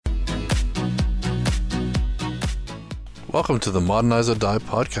Welcome to the Modernize or Die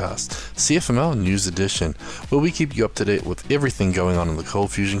podcast, CFML News Edition, where we keep you up to date with everything going on in the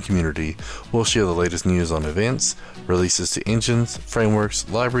Cold Fusion community. We'll share the latest news on events, releases to engines, frameworks,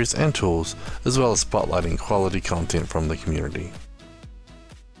 libraries, and tools, as well as spotlighting quality content from the community.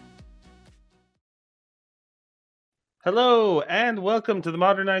 Hello, and welcome to the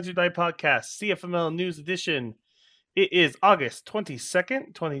Modernize or Die podcast, CFML News Edition. It is August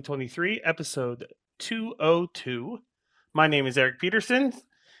 22nd, 2023, episode 202. My name is Eric Peterson,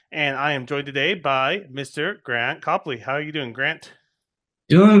 and I am joined today by Mr. Grant Copley. How are you doing, Grant?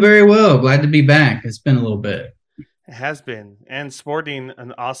 Doing very well. Glad to be back. It's been a little bit. It has been, and sporting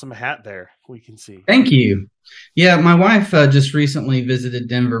an awesome hat there, we can see. Thank you. Yeah, my wife just recently visited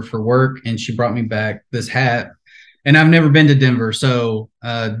Denver for work, and she brought me back this hat. And I've never been to Denver, so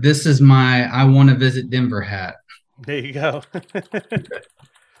this is my I want to visit Denver hat. There you go.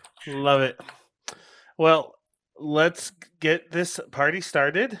 Love it. Well, let's get this party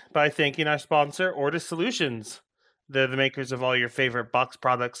started by thanking our sponsor, Order Solutions. They're the makers of all your favorite box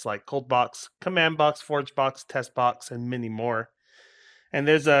products like Cold Box, Command Box, Forge Box, Test Box, and many more. And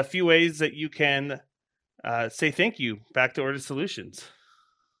there's a few ways that you can say thank you back to Order Solutions.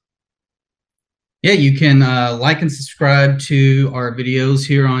 Yeah, you can like and subscribe to our videos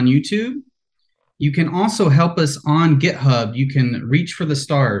here on YouTube. You can also help us on GitHub. You can reach for the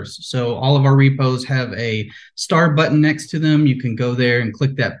stars. So all of our repos have a star button next to them. You can go there and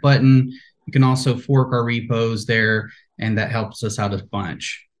click that button. You can also fork our repos there, and that helps us out a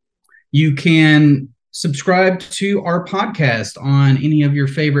bunch. You can subscribe to our podcast on any of your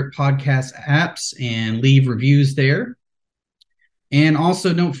favorite podcast apps and leave reviews there. And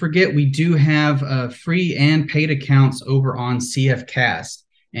also, don't forget, we do have free and paid accounts over on CFcast,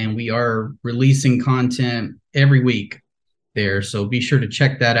 and we are releasing content every week there, so be sure to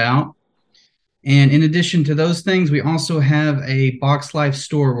check that out. And in addition to those things, we also have a Box Life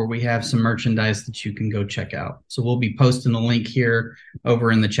store where we have some merchandise that you can go check out. So we'll be posting the link here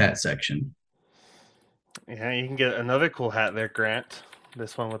over in the chat section. Yeah, you can get another cool hat there, Grant.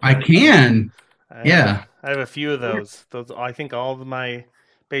 This one with I can. I have a few of those. I think all of my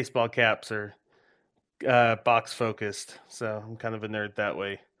baseball caps are box focused, so I'm kind of a nerd that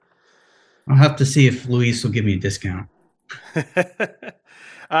way. I'll have to see if Luis will give me a discount.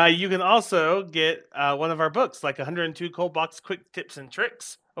 You can also get one of our books, like 102 Cold Box Quick Tips and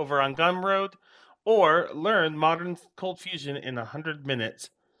Tricks over on Gumroad, or learn modern Cold Fusion in 100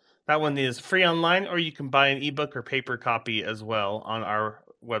 minutes. That one is free online, or you can buy an ebook or paper copy as well on our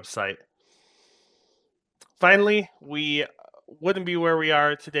website. Finally, we wouldn't be where we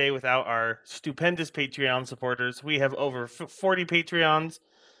are today without our stupendous Patreon supporters. We have over 40 Patreons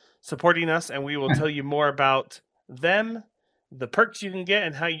supporting us, and we will tell you more about them, the perks you can get,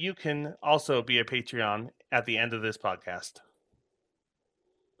 and how you can also be a Patreon at the end of this podcast.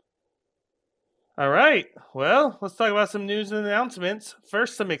 All right, well, let's talk about some news and announcements.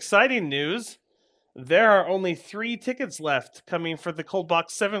 First, some exciting news. There are only 3 tickets left coming for the Cold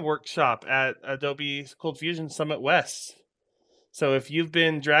Box 7 workshop at Adobe Cold Fusion Summit West. So if you've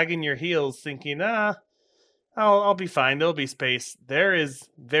been dragging your heels thinking, I'll be fine, there'll be space, there is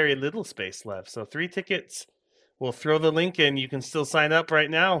very little space left. So 3 tickets. We'll throw the link in. You can still sign up right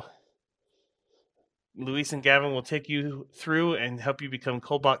now. Luis and Gavin will take you through and help you become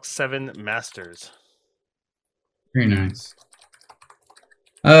Cold Box 7 masters. Very nice.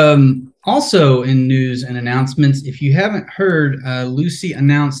 Also in news and announcements, if you haven't heard, Lucy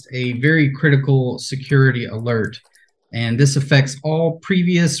announced a very critical security alert, and this affects all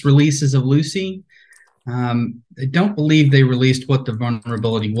previous releases of Lucy. I don't believe they released what the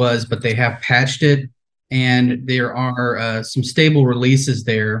vulnerability was, but they have patched it, and there are some stable releases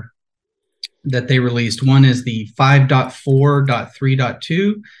there that they released. One is the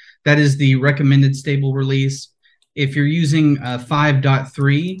 5.4.3.2. That is the recommended stable release. If you're using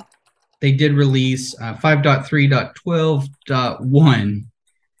 5.3, they did release 5.3.12.1,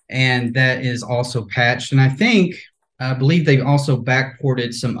 and that is also patched. And I believe they've also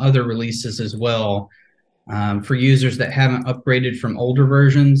backported some other releases as well for users that haven't upgraded from older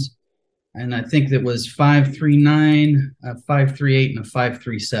versions. And I think that was 5.3.9, 5.3.8, and a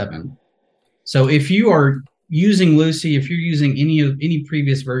 5.3.7. So if you are using Lucy, if you're using any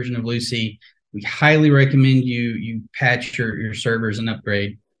previous version of Lucy, we highly recommend you patch your servers and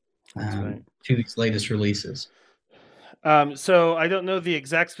upgrade to these latest releases. So I don't know the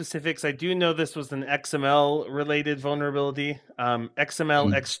exact specifics. I do know this was an XML related vulnerability,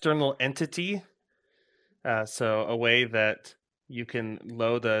 XML external entity. So a way that you can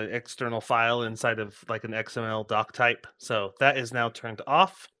load an external file inside of like an XML doc type. So that is now turned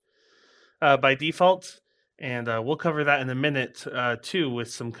off by default. And we'll cover that in a minute, too,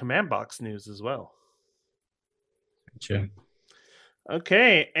 with some command box news as well. Gotcha.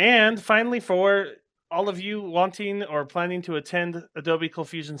 Okay, and finally, for all of you wanting or planning to attend Adobe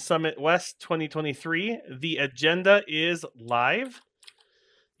ColdFusion Summit West 2023, the agenda is live.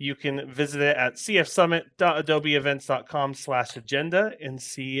 You can visit it at cfsummit.adobeevents.com/agenda and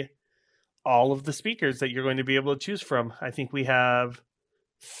see all of the speakers that you're going to be able to choose from. I think we have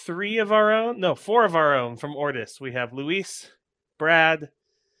 4 of our own from Ortis. We have Luis, Brad,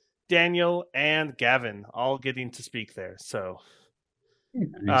 Daniel, and Gavin all getting to speak there. So,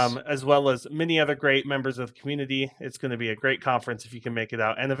 Nice. as well as many other great members of the community. It's going to be a great conference if you can make it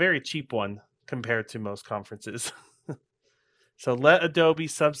out, and a very cheap one compared to most conferences. So let Adobe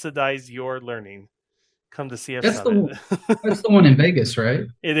subsidize your learning. Come to CF Summit. That's the one in Vegas, right?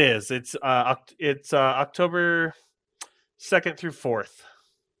 It is. It's October 2nd through 4th.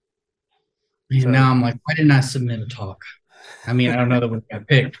 And now I'm like, why didn't I submit a talk? I mean, I don't know that we got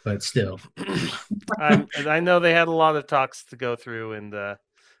picked, but still. I know they had a lot of talks to go through, and I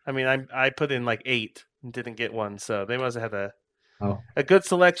put in like 8 and didn't get one, so they must have had a good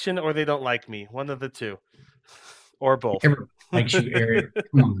selection, or they don't like me. One of the two, or both. Everyone likes you, Eric.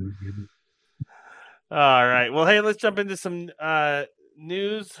 Come on, man. All right. Well, hey, let's jump into some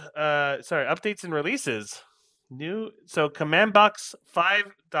news. Updates and releases. So Command Box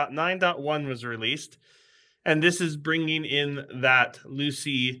 5.9.1 was released, and this is bringing in that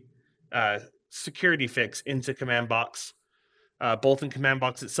Lucy security fix into Command Box, both in Command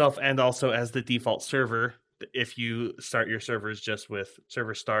Box itself and also as the default server if you start your servers just with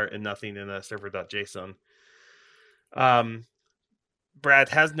server start and nothing in a server.json. Brad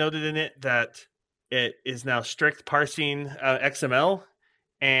has noted in it that it is now strict parsing XML.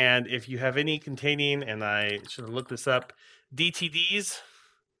 And if you have any containing, and I should have looked this up, DTDs,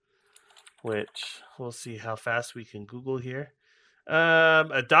 which we'll see how fast we can Google here,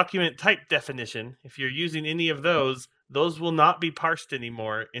 a document type definition, if you're using any of those will not be parsed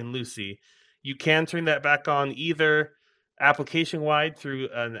anymore in Lucy. You can turn that back on either application-wide through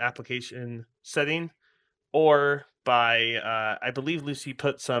an application setting, or by, I believe Lucy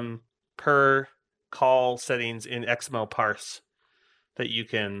put some per call settings in XML parse that you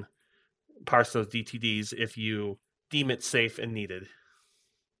can parse those DTDs if you deem it safe and needed.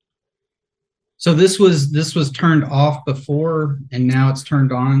 So this was turned off before, and now it's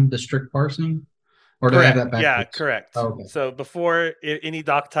turned on, the strict parsing? Or do I have that backwards? Yeah, correct. Oh, okay. So before, any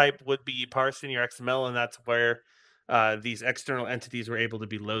doc type would be parsed in your XML, and that's where these external entities were able to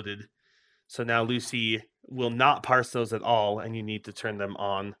be loaded. So now Lucy will not parse those at all, and you need to turn them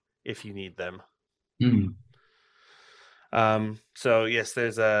on if you need them. So yes,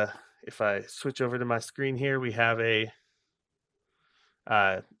 there's if I switch over to my screen here, we have a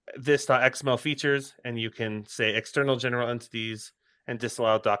this.xml features, and you can say external general entities and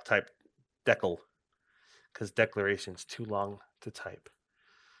disallow doc type decl, because declaration is too long to type.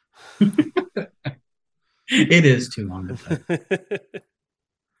 It is too long to type.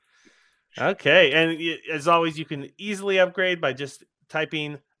 Okay, and as always, you can easily upgrade by just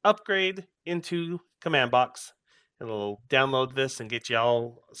typing upgrade into command box. It'll download this and get you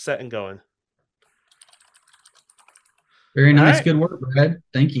all set and going. Very nice. Right. Good work, Brad.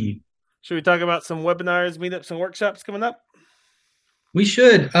 Thank you. Should we talk about some webinars, meetups, and workshops coming up? We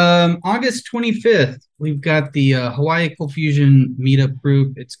should. August 25th, we've got the Hawaii ColdFusion meetup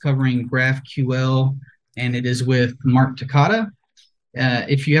group. It's covering GraphQL, and it is with Mark Takata.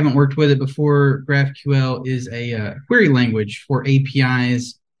 If you haven't worked with it before, GraphQL is a query language for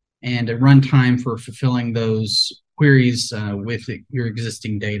APIs and a runtime for fulfilling those queries with your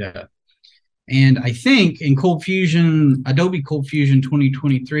existing data. And I think in ColdFusion, Adobe ColdFusion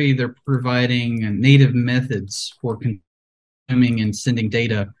 2023, they're providing native methods for consuming and sending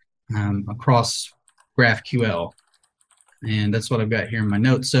data across GraphQL. And that's what I've got here in my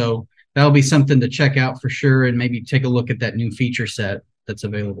notes. So that'll be something to check out for sure, and maybe take a look at that new feature set that's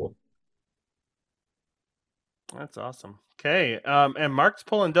available. That's awesome. Okay. And Mark's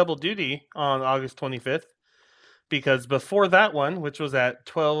pulling double duty on August 25th, because before that one, which was at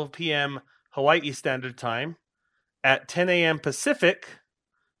 12 p.m. Hawaii Standard Time, at 10 a.m. Pacific,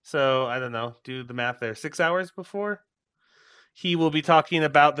 so I don't know, do the math there, 6 hours before, he will be talking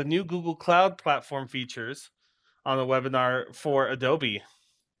about the new Google Cloud Platform features on a webinar for Adobe.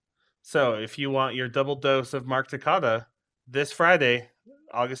 So if you want your double dose of Mark Takata this Friday,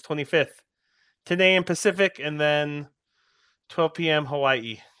 August 25th, 10 a.m. Pacific, and then 12 p.m.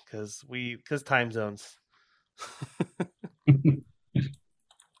 Hawaii, because time zones.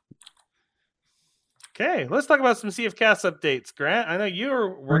 Okay, let's talk about some CFCast updates. Grant, I know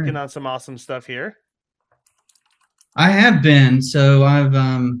you're working on some awesome stuff here. I have been. So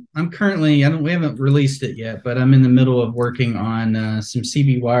I'm currently, we haven't released it yet, but I'm in the middle of working on some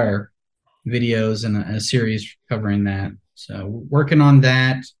CB Wire videos and a series covering that. So working on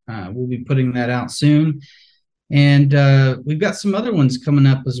that. We'll be putting that out soon. And we've got some other ones coming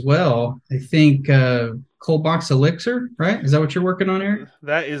up as well. I think Cold Box Elixir, right? Is that what you're working on, Eric?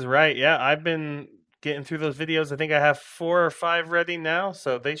 That is right. Yeah, I've been getting through those videos. I think I have 4 or 5 ready now,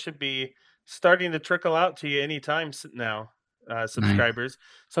 so they should be starting to trickle out to you anytime now, Nice. subscribers.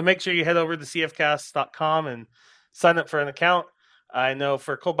 So make sure you head over to cfcast.com and sign up for an account. I know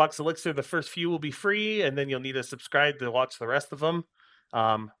for Cold Box Elixir, the first few will be free, and then you'll need to subscribe to watch the rest of them.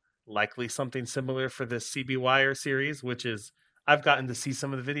 Likely something similar for this CB Wire series, which is I've gotten to see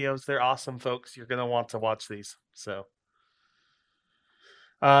some of the videos. They're awesome, folks. You're going to want to watch these. So.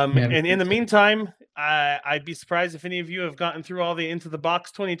 Yeah. And in the meantime, I'd be surprised if any of you have gotten through all the Into the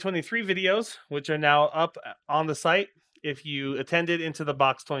Box 2023 videos, which are now up on the site. If you attended Into the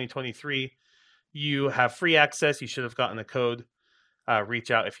Box 2023, you have free access. You should have gotten a code. Reach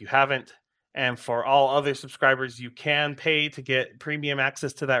out if you haven't. And for all other subscribers, you can pay to get premium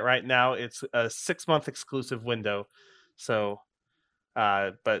access to that right now. It's a 6-month exclusive window. So,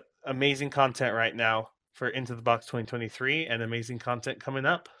 but amazing content right now for Into the Box 2023 and amazing content coming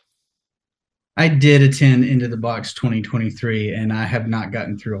up. I did attend Into the Box 2023, and I have not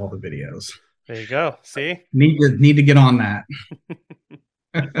gotten through all the videos. There you go. See? Need to get on that.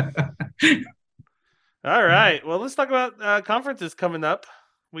 All right. Well, let's talk about conferences coming up.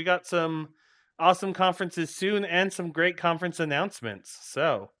 We got some awesome conferences soon and some great conference announcements.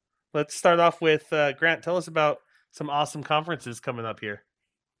 So let's start off with Grant. Tell us about some awesome conferences coming up here.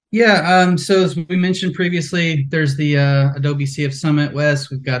 Yeah, so as we mentioned previously, there's the Adobe CF Summit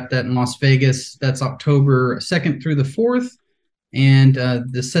West. We've got that in Las Vegas. That's October 2nd through the 4th. And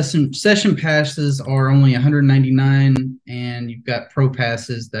the session passes are only $199, and you've got pro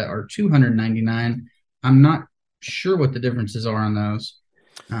passes that are $299. I'm not sure what the differences are on those,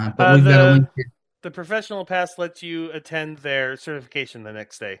 but we've got a link here. The professional pass lets you attend their certification the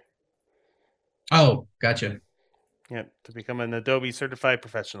next day. Oh, gotcha. Yeah, to become an Adobe certified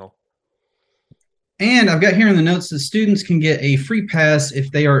professional. And I've got here in the notes that students can get a free pass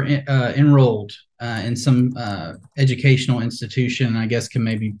if they are enrolled in some educational institution. I guess can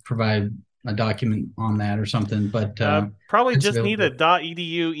maybe provide a document on that or something. But probably just need a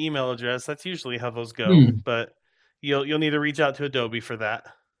 .edu email address. That's usually how those go. But you'll need to reach out to Adobe for that.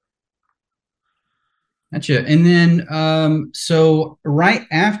 Gotcha. And then, so right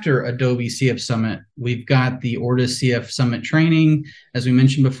after Adobe CF Summit, we've got the Ortus CF Summit training. As we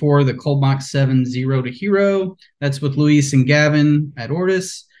mentioned before, the Coldbox 7 Zero to Hero. That's with Luis and Gavin at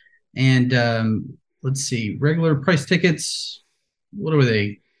Ortus. And let's see, regular price tickets. What are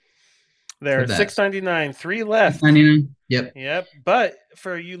they? They're $6.99. 3 left. $6.99. Yep. Yep. But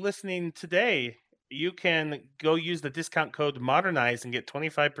for you listening today, you can go use the discount code Modernize and get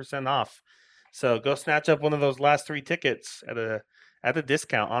 25% off. So go snatch up one of those last 3 tickets at a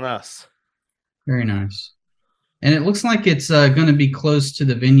discount on us. Very nice. And it looks like it's going to be close to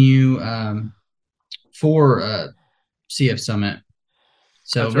the venue for CF Summit.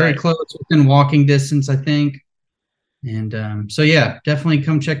 So That's very right. close, within walking distance, I think. And so, yeah, definitely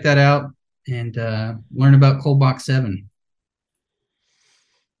come check that out and learn about Coldbox 7.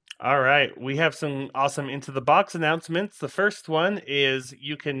 All right. We have some awesome Into the Box announcements. The first one is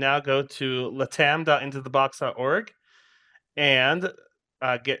you can now go to latam.intothebox.org and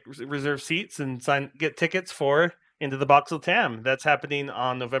get reserve seats and get tickets for Into the Box Latam. That's happening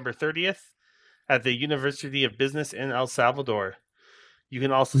on November 30th at the University of Business in El Salvador. You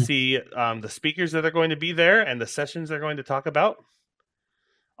can also see the speakers that are going to be there and the sessions they're going to talk about.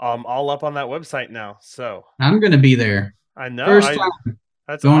 All up on that website now. So I'm going to be there. I know. First time.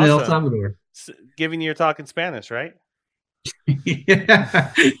 That's going awesome. to El Salvador. Giving your talk in Spanish, right?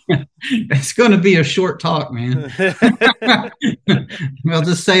 Yeah. It's going to be a short talk, man. We'll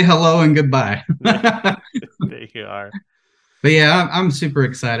just say hello and goodbye. There you are. But yeah, I'm super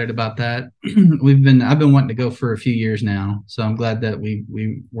excited about that. I've been wanting to go for a few years now, so I'm glad that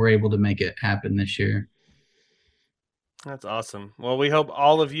we were able to make it happen this year. That's awesome. Well, we hope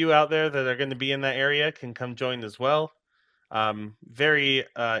all of you out there that are going to be in that area can come join as well. Very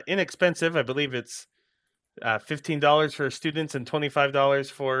inexpensive. I believe it's $15 for students and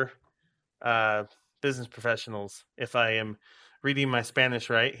 $25 for business professionals. If I am reading my Spanish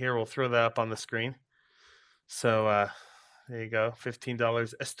right, here we'll throw that up on the screen. So there you go,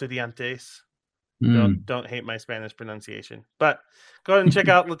 $15 estudiantes. Don't hate my Spanish pronunciation, but go ahead and check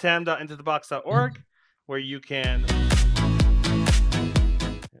out latam.intothebox.org where you can.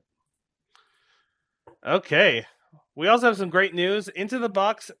 Okay. we also have some great news. Into the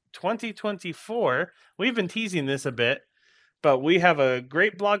Box 2024. We've been teasing this a bit, but we have a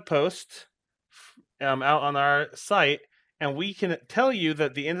great blog post out on our site, and we can tell you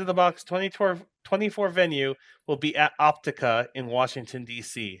that the Into the Box 2024 venue will be at Optica in Washington,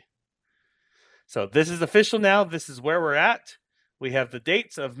 D.C. So this is official now. This is where we're at. We have the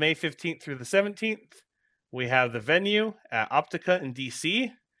dates of May 15th through the 17th. We have the venue at Optica in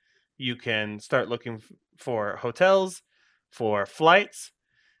DC. You can start looking for hotels, for flights,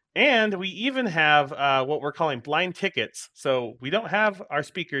 and we even have what we're calling blind tickets. So we don't have our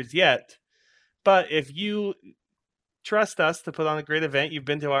speakers yet, but if you trust us to put on a great event, you've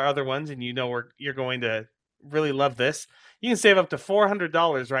been to our other ones, and you know you're going to really love this, you can save up to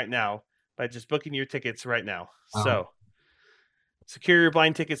 $400 right now by just booking your tickets right now. Wow. So secure your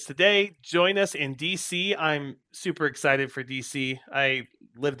blind tickets today. Join us in DC. I'm super excited for DC. I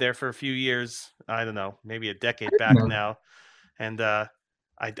lived there for a few years. I don't know, maybe a decade back now. And I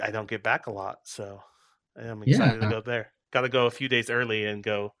don't get back a lot. So I'm excited to go there. Got to go a few days early and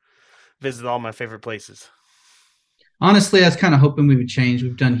go visit all my favorite places. Honestly, I was kind of hoping we would change.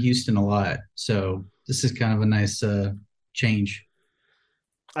 We've done Houston a lot. So this is kind of a nice change.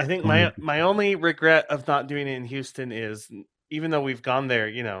 I think my only regret of not doing it in Houston is, even though we've gone there,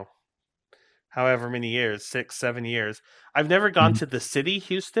 however many years, 6-7 years, I've never gone to the city,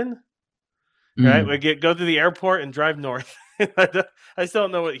 Houston. Right? We go to the airport and drive north. I still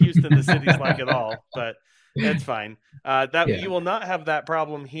don't know what Houston, the city's like at all, but that's fine. You will not have that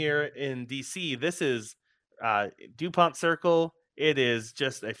problem here in DC. This is DuPont Circle. It is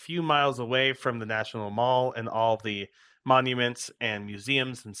just a few miles away from the National Mall and all the monuments and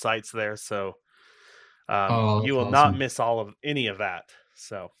museums and sites there. So you will not miss any of that.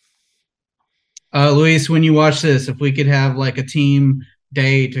 So, Luis, when you watch this, if we could have like a team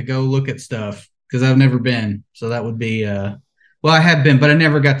day to go look at stuff, because I've never been, so that would be well, I have been, but I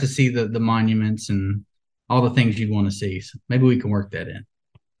never got to see the monuments and all the things you'd want to see. So maybe we can work that in.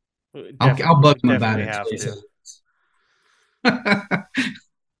 I'll bug them about it.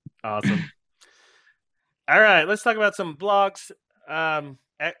 Awesome. All right, let's talk about some blogs,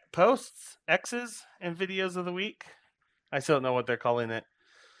 posts, X's, and videos of the week. I still don't know what they're calling it.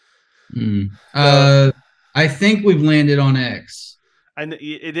 I think we've landed on X.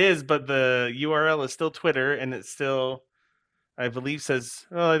 It is, but the URL is still Twitter, and it still, I believe, says,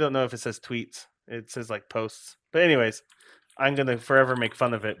 well, I don't know if it says tweets. It says like posts. But anyways, I'm going to forever make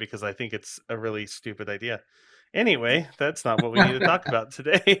fun of it because I think it's a really stupid idea. Anyway, that's not what we need to talk about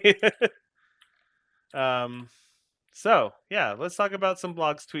today. So, yeah, let's talk about some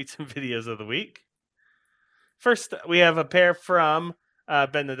blogs, tweets, and videos of the week. First, we have a pair from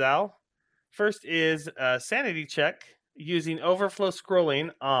Ben Nadal. First is a sanity check using overflow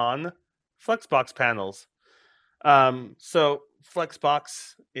scrolling on Flexbox panels. So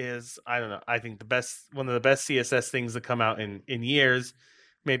Flexbox is, I don't know, I think one of the best CSS things that come out in years,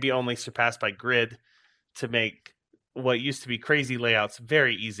 maybe only surpassed by Grid, to make what used to be crazy layouts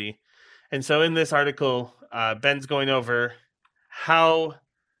very easy. And so in this article, Ben's going over how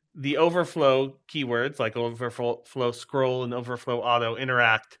the overflow keywords like overflow scroll and overflow auto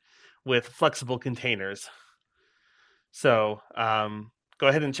interact with flexible containers. So go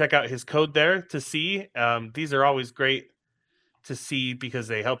ahead and check out his code there to see. These are always great to see because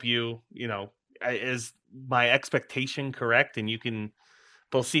they help you, is my expectation correct? And you can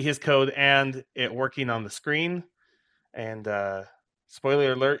both see his code and it working on the screen. And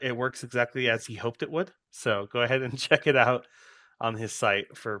spoiler alert, it works exactly as he hoped it would. So go ahead and check it out on his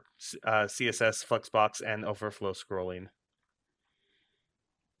site for CSS, Flexbox, and overflow scrolling.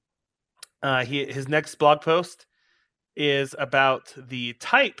 His next blog post is about the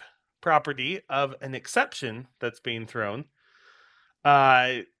type property of an exception that's being thrown.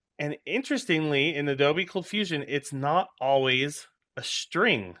 And interestingly, in Adobe Cold Fusion, it's not always a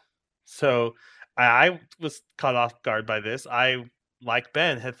string. So I was caught off guard by this. I, like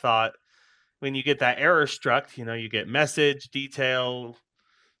Ben, had thought when you get that error struct, you get message, detail,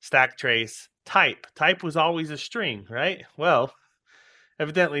 stack trace, type. Type was always a string, right? Well,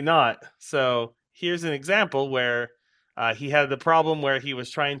 evidently not. So here's an example where he had the problem where he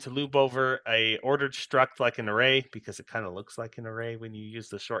was trying to loop over a ordered struct like an array, because it kind of looks like an array when you use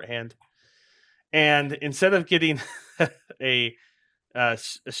the shorthand. And instead of getting a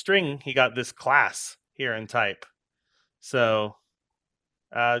string, he got this class here in type. So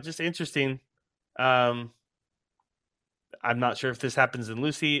just interesting. I'm not sure if this happens in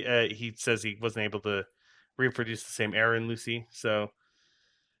Lucy. He says he wasn't able to reproduce the same error in Lucy. So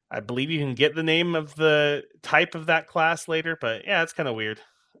I believe you can get the name of the type of that class later, but yeah, it's kind of weird.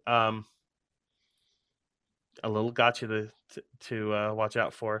 a little gotcha to watch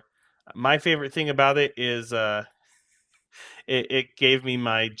out for. My favorite thing about it is it gave me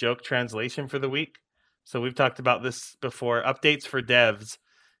my joke translation for the week. So we've talked about this before. Updates for Devs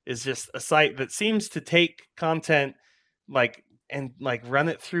is just a site that seems to take content and run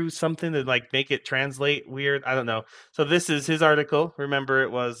it through something to make it translate weird. I don't know. So this is his article. Remember,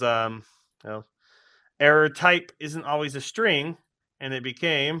 it was error type isn't always a string, and it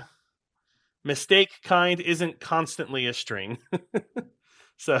became mistake kind isn't constantly a string.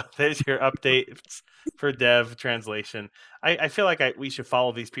 So there's your updates for dev translation. I feel like we should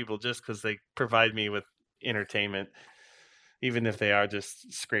follow these people just because they provide me with entertainment, even if they are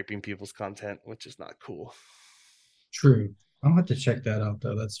just scraping people's content, which is not cool. True. I'll have to check that out,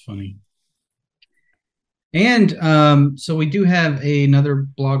 though. That's funny. And so we do have another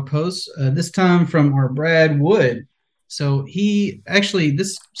blog post, this time from our Brad Wood. So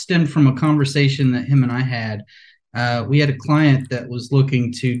this stemmed from a conversation that him and I had. We had a client that was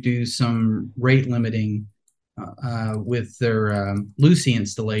looking to do some rate limiting with their Lucy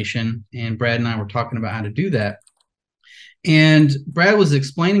installation, and Brad and I were talking about how to do that. And Brad was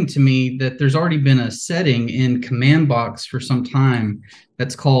explaining to me that there's already been a setting in command box for some time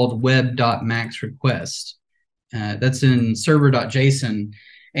that's called web.maxRequest. That's in server.json.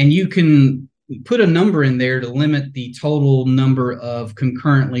 And you can put a number in there to limit the total number of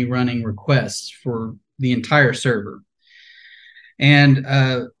concurrently running requests for the entire server. And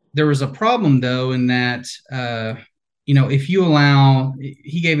there was a problem, though, in that if you allow,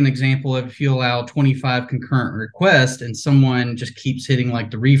 he gave an example of if you allow 25 concurrent requests and someone just keeps hitting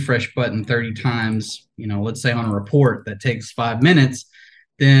the refresh button 30 times, let's say on a report that takes 5 minutes,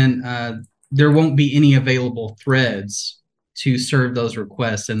 then there won't be any available threads to serve those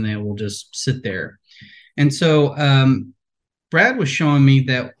requests, and they will just sit there. And so Brad was showing me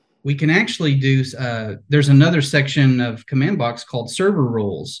that we can actually do, there's another section of command box called server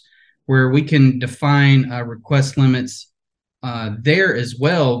rules, where we can define request limits there as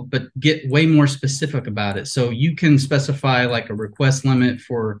well, but get way more specific about it. So you can specify a request limit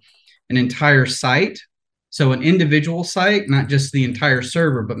for an entire site. So an individual site, not just the entire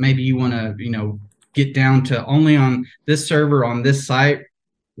server, but maybe you want to, get down to only on this server on this site,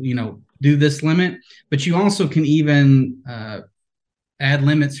 do this limit. But you also can even add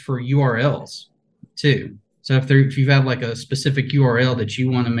limits for URLs too. So if you have a specific URL that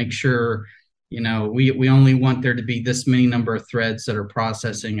you want to make sure, we only want there to be this many number of threads that are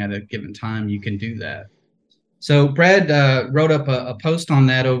processing at a given time, you can do that. So Brad wrote up a post on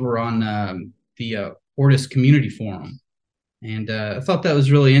that over on the Ortus community forum. And I thought that was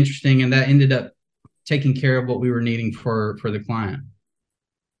really interesting, and that ended up taking care of what we were needing for the client.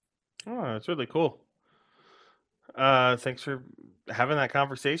 Oh, that's really cool. Thanks for having that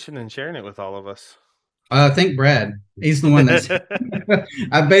conversation and sharing it with all of us. Thank Brad. He's the one that's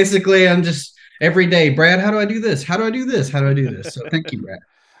I'm just every day, Brad, how do I do this? How do I do this? How do I do this? So thank you, Brad.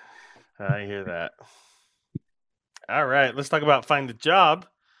 I hear that. All right, let's talk about Find a Job.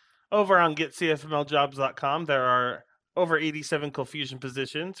 Over on getcfmljobs.com, there are over 87 Cold Fusion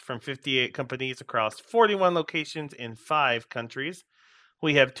positions from 58 companies across 41 locations in 5 countries.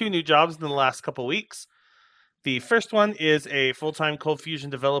 We have 2 new jobs in the last couple weeks. The first one is a full-time Cold Fusion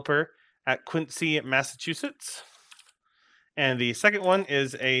developer at Quincy, Massachusetts. And the second one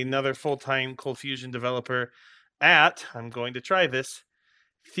is another full-time Cold Fusion developer at, I'm going to try this,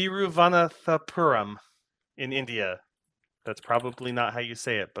 Thiruvananthapuram in India. That's probably not how you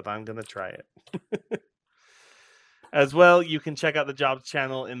say it, but I'm going to try it. As well, you can check out the jobs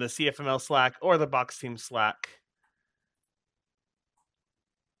channel in the CFML Slack or the Box Team Slack.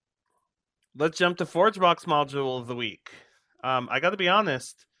 Let's jump to ForgeBox module of the week. I got to be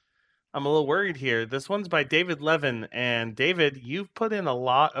honest, I'm a little worried here. This one's by David Levin, and David, you've put in a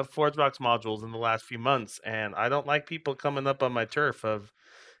lot of ForgeBox modules in the last few months, and I don't like people coming up on my turf of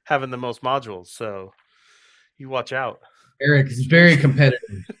having the most modules, so you watch out. Eric is very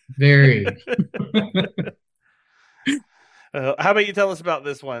competitive. Very. How about you tell us about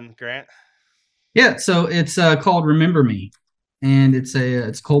this one, Grant? Yeah, so it's called Remember Me, and it's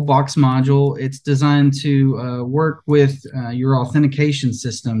a cold box module. It's designed to work with your authentication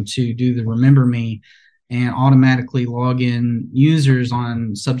system to do the Remember Me and automatically log in users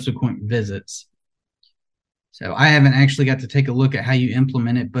on subsequent visits. So I haven't actually got to take a look at how you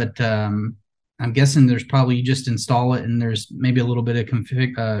implement it, but I'm guessing there's probably you just install it and there's maybe a little bit of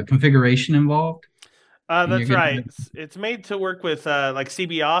configuration involved. That's right. It's made to work with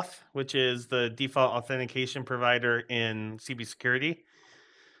CBAuth, which is the default authentication provider in CB Security.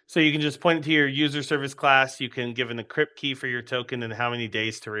 So you can just point it to your user service class. You can give an encrypt key for your token and how many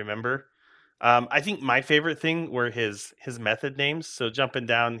days to remember. I think my favorite thing were his method names. So jumping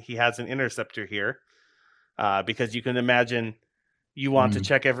down, he has an interceptor here because you can imagine you want to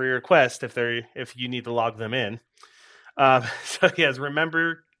check every request if you need to log them in. So he has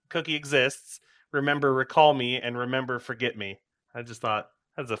remember cookie exists, remember recall me, and remember forget me. I just thought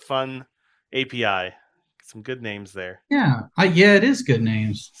that's a fun API. Some good names there. Yeah, yeah, it is good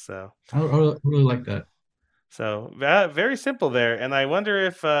names. So I really like that. So very simple there, and I wonder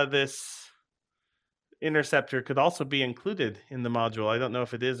if this interceptor could also be included in the module. I don't know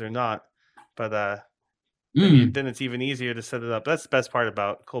if it is or not, but then it's even easier to set it up. That's the best part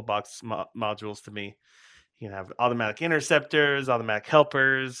about ColdBox modules to me. You can have automatic interceptors, automatic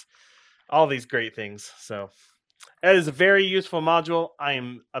helpers, all these great things. So that is a very useful module. I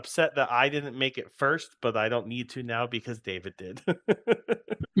am upset that I didn't make it first, but I don't need to now because David did.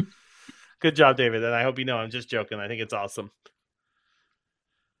 Good job, David. And I hope you know I'm just joking. I think it's awesome.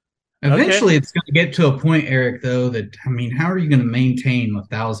 Eventually, it's going to get to a point, Eric, though, that, I mean, how are you going to maintain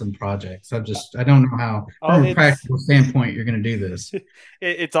 1,000 projects? I don't know how, from a practical standpoint, you're going to do this.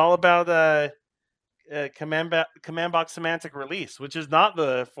 It's all about command box semantic release, which is not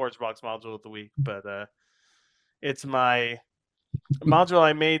the ForgeBox module of the week, but it's my module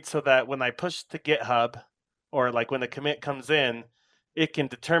I made so that when I push to GitHub, or like when a commit comes in, it can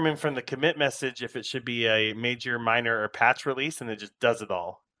determine from the commit message if it should be a major, minor, or patch release, and it just does it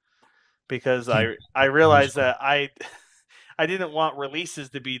all. Because I realized that I didn't want releases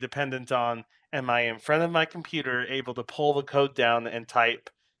to be dependent on, am I in front of my computer able to pull the code down and type,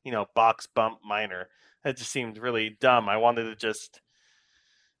 box bump minor. That just seemed really dumb. I wanted to just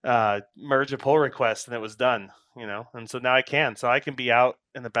merge a pull request and it was done, and so now I can. So I can be out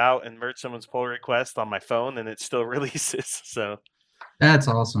and about and merge someone's pull request on my phone and it still releases. So that's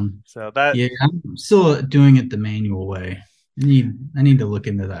awesome. So yeah, I'm still doing it the manual way. I need to look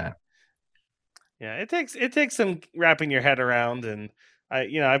into that. Yeah, it takes some wrapping your head around, and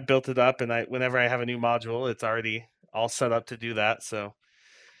I've built it up, and whenever I have a new module, it's already all set up to do that. So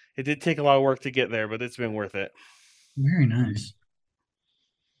it did take a lot of work to get there, but it's been worth it. Very nice.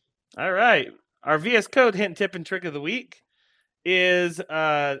 All right, our VS Code hint, tip, and trick of the week is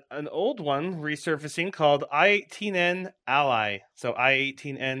an old one resurfacing called I18N Ally. So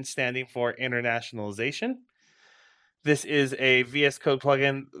I18N standing for internationalization. This is a VS Code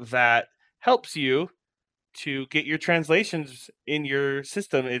plugin that helps you to get your translations in your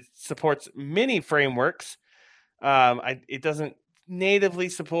system. It supports many frameworks. It doesn't natively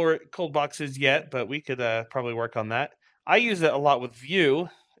support cold boxes yet, but we could probably work on that. I use it a lot with Vue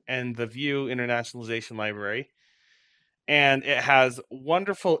and the Vue internationalization library. And it has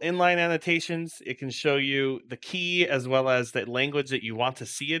wonderful inline annotations. It can show you the key as well as the language that you want to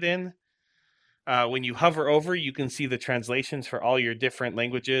see it in. When you hover over, you can see the translations for all your different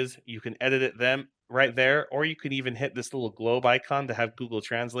languages. You can edit them right there, or you can even hit this little globe icon to have Google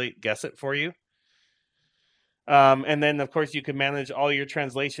Translate guess it for you. And then, of course, you can manage all your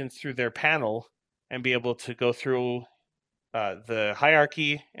translations through their panel and be able to go through the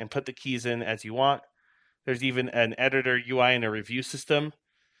hierarchy and put the keys in as you want. There's even an editor UI and a review system.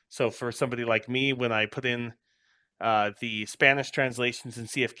 So for somebody like me, when I put in the Spanish translations in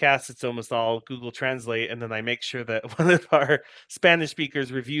CFCast, it's almost all Google Translate, and then I make sure that one of our Spanish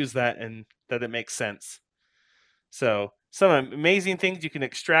speakers reviews that and that it makes sense. So some amazing things. You can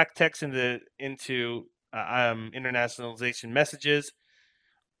extract text into internationalization messages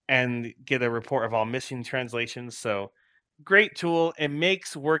and get a report of all missing translations. So great tool. It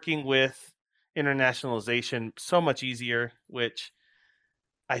makes working with internationalization so much easier, which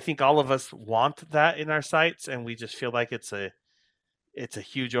I think all of us want that in our sites, and we just feel like it's a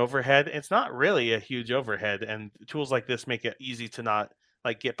huge overhead. It's not really a huge overhead, and tools like this make it easy to not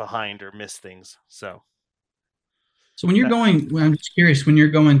get behind or miss things. So when you're I'm just curious, when you're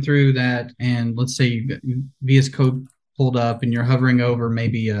going through that, and let's say you've got VS Code pulled up, and you're hovering over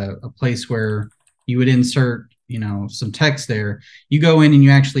maybe a place where you would insert, some text there. You go in and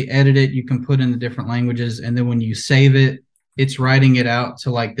you actually edit it. You can put in the different languages, and then when you save it, it's writing it out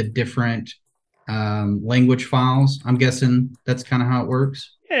to the different language files. I'm guessing that's kind of how it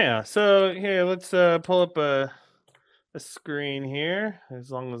works. Yeah. So here, let's pull up a screen here.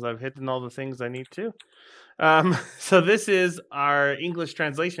 As long as I've hit all the things I need to. So this is our English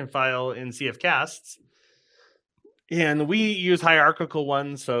translation file in CFCasts. And we use hierarchical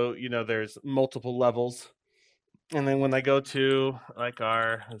ones, so there's multiple levels. And then when I go to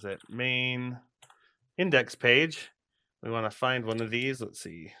our main index page, we want to find one of these. Let's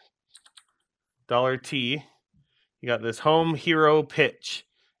see. $T. You got this home hero pitch.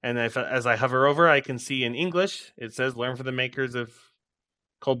 And as I hover over, I can see in English, it says learn from the makers of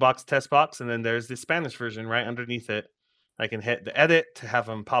cold box, test box, and then there's the Spanish version right underneath it. I can hit the edit to have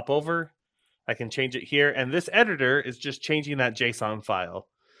them pop over. I can change it here, and this editor is just changing that JSON file.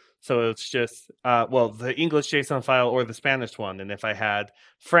 So it's just, the English JSON file or the Spanish one. And if I had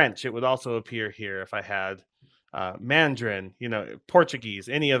French, it would also appear here. If I had Mandarin, Portuguese,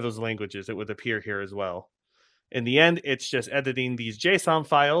 any of those languages, it would appear here as well. In the end, it's just editing these JSON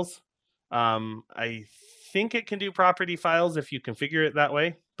files. I think it can do property files if you configure it that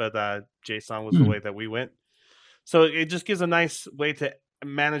way, but JSON was the way that we went. So it just gives a nice way to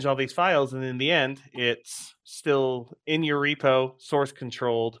manage all these files, and in the end, it's still in your repo, source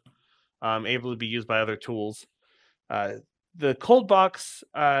controlled, able to be used by other tools. The Coldbox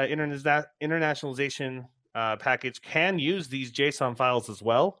internationalization package can use these JSON files as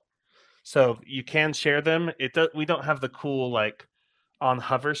well, so you can share them. We don't have the cool on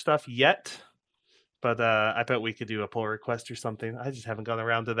hover stuff yet, but I bet we could do a pull request or something. I just haven't gone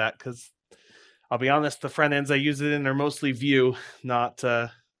around to that because I'll be honest, the front ends I use it in are mostly Vue, not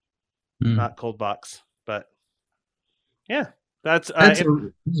Coldbox. But yeah, that's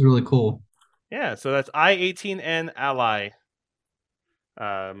really cool. Yeah, so that's I18N Ally.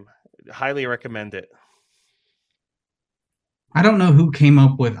 Highly recommend it. I don't know who came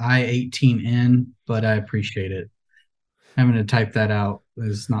up with I18N, but I appreciate it. Having to type that out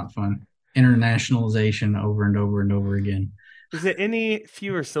is not fun. Internationalization over and over and over again. Is it any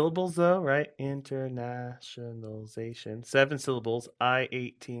fewer syllables, though, right? Internationalization. 7 syllables,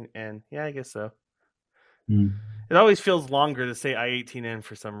 I18N. Yeah, I guess so. It always feels longer to say I18N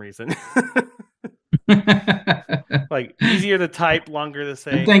for some reason. Easier to type, longer to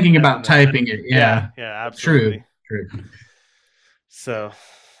say. I'm thinking about typing it. Yeah, absolutely. True. So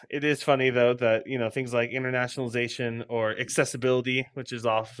it is funny, though, that, things like internationalization or accessibility, which is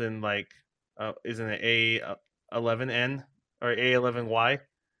often isn't it A11N? Or A11Y.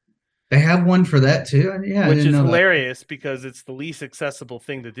 They have one for that too. Yeah, which is hilarious because it's the least accessible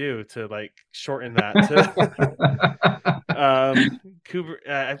thing to do to shorten that. I'm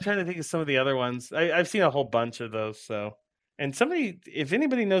trying to think of some of the other ones. I've seen a whole bunch of those. So, and if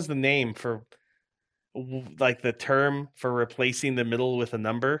anybody knows the name for the term for replacing the middle with a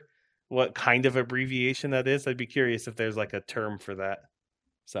number, what kind of abbreviation that is, I'd be curious if there's a term for that.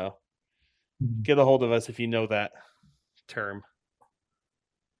 So, get a hold of us if you know that term.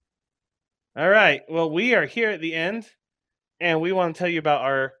 All right. Well, we are here at the end, and we want to tell you about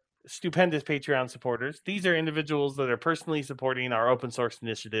our stupendous Patreon supporters. These are individuals that are personally supporting our open source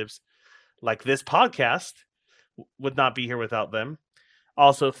initiatives, like this podcast would not be here without them.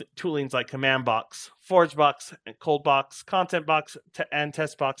 Also, toolings like CommandBox, ForgeBox, and ColdBox, ContentBox, and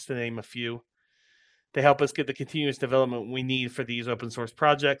TestBox, to name a few. They help us get the continuous development we need for these open source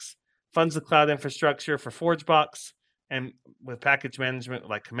projects, funds the cloud infrastructure for ForgeBox, and with package management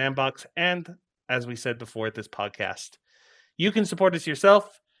like CommandBox, and as we said before at this podcast. You can support us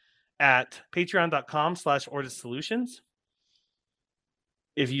yourself at patreon.com/OrtisSolutions.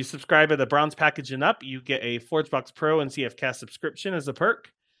 If you subscribe at the bronze package and up, you get a ForgeBox Pro and CFcast subscription as a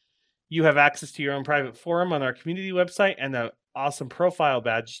perk. You have access to your own private forum on our community website and an awesome profile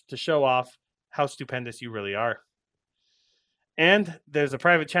badge to show off how stupendous you really are. And there's a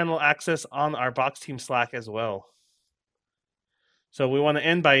private channel access on our Box Team Slack as well. So we want to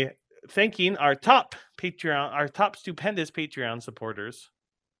end by thanking our top stupendous Patreon supporters.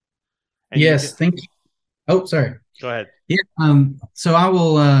 And thank you. Oh, sorry. Go ahead. Yeah. So I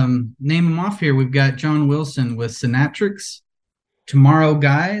will name them off here. We've got John Wilson with Synatrix, Tomorrow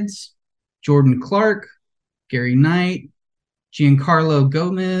Guides, Jordan Clark, Gary Knight, Giancarlo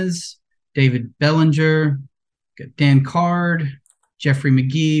Gomez, David Bellinger, Dan Card, Jeffrey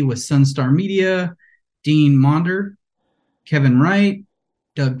McGee with Sunstar Media, Dean Monder, Kevin Wright,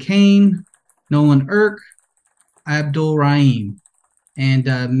 Doug Kane, Nolan Irk, Abdul Rahim, and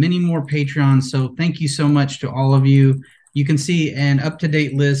many more Patreons. So thank you so much to all of you. You can see an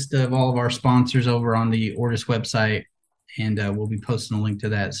up-to-date list of all of our sponsors over on the Ortis website, and we'll be posting a link to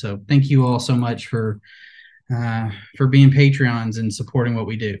that. So thank you all so much for being Patreons and supporting what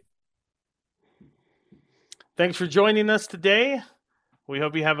we do. Thanks for joining us today. We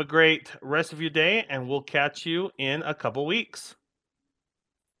hope you have a great rest of your day, and we'll catch you in a couple weeks.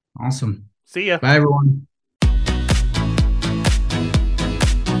 Awesome. See ya. Bye, everyone.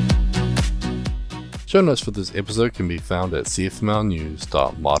 Show notes for this episode can be found at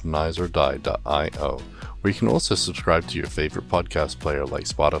cfmlnews.modernizeordie.io, where you can also subscribe to your favorite podcast player like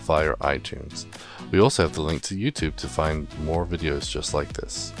Spotify or iTunes. We also have the link to YouTube to find more videos just like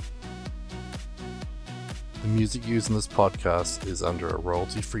this. The music used in this podcast is under a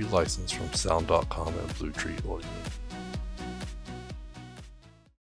royalty-free license from Sound.com and Blue Tree Audio.